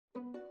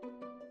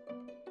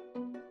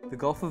The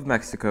Gulf of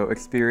Mexico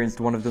experienced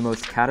one of the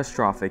most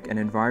catastrophic and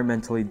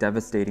environmentally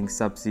devastating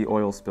subsea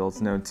oil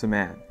spills known to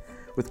man.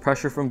 With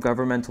pressure from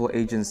governmental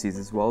agencies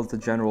as well as the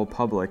general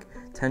public,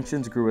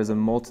 tensions grew as a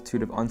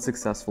multitude of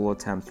unsuccessful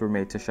attempts were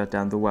made to shut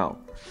down the well.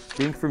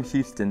 Being from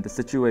Houston, the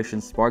situation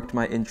sparked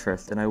my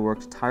interest and I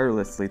worked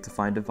tirelessly to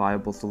find a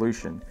viable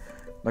solution.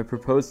 My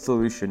proposed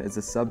solution is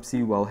a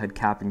subsea wellhead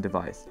capping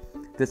device.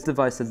 This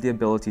device has the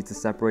ability to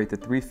separate the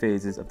three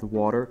phases of the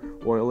water,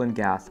 oil, and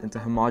gas into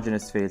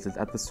homogeneous phases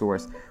at the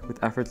source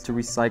with efforts to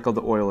recycle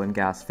the oil and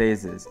gas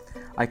phases.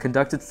 I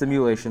conducted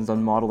simulations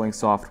on modeling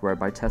software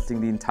by testing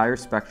the entire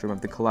spectrum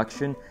of the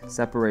collection,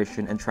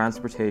 separation, and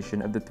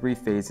transportation of the three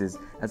phases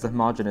as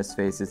homogeneous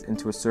phases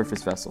into a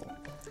surface vessel.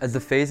 As the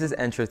phases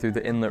enter through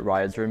the inlet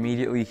riser,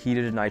 immediately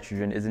heated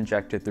nitrogen is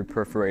injected through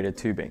perforated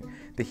tubing.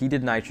 The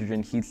heated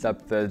nitrogen heats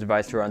up the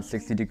device around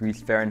 60 degrees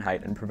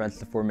Fahrenheit and prevents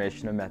the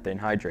formation of methane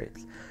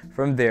hydrates.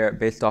 From there,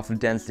 based off of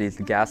densities,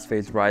 the gas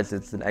phase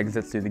rises and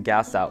exits through the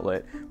gas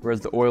outlet, whereas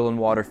the oil and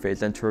water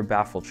phase enter a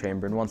baffle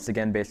chamber, and once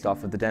again based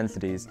off of the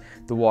densities,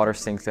 the water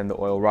sinks and the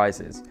oil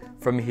rises.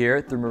 From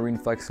here, through marine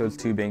flex hose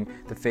tubing,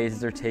 the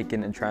phases are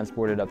taken and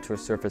transported up to a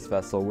surface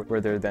vessel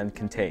where they're then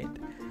contained.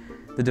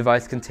 The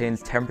device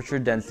contains temperature,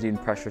 density,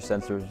 and pressure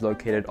sensors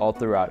located all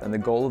throughout, and the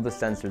goal of the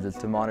sensors is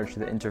to monitor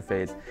the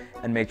interface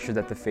and make sure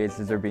that the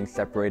phases are being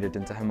separated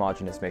into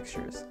homogeneous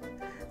mixtures.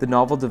 The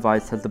novel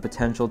device has the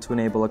potential to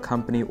enable a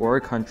company or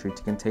a country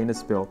to contain a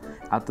spill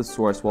at the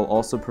source while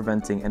also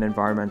preventing an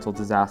environmental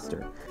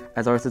disaster.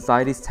 As our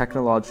society's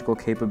technological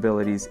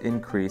capabilities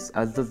increase,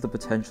 as does the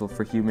potential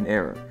for human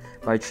error.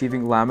 By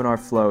achieving laminar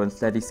flow and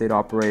steady-state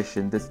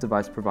operation, this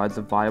device provides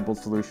a viable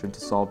solution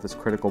to solve this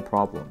critical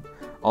problem.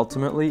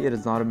 Ultimately, it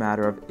is not a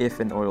matter of if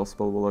an oil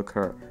spill will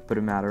occur, but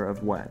a matter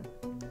of when.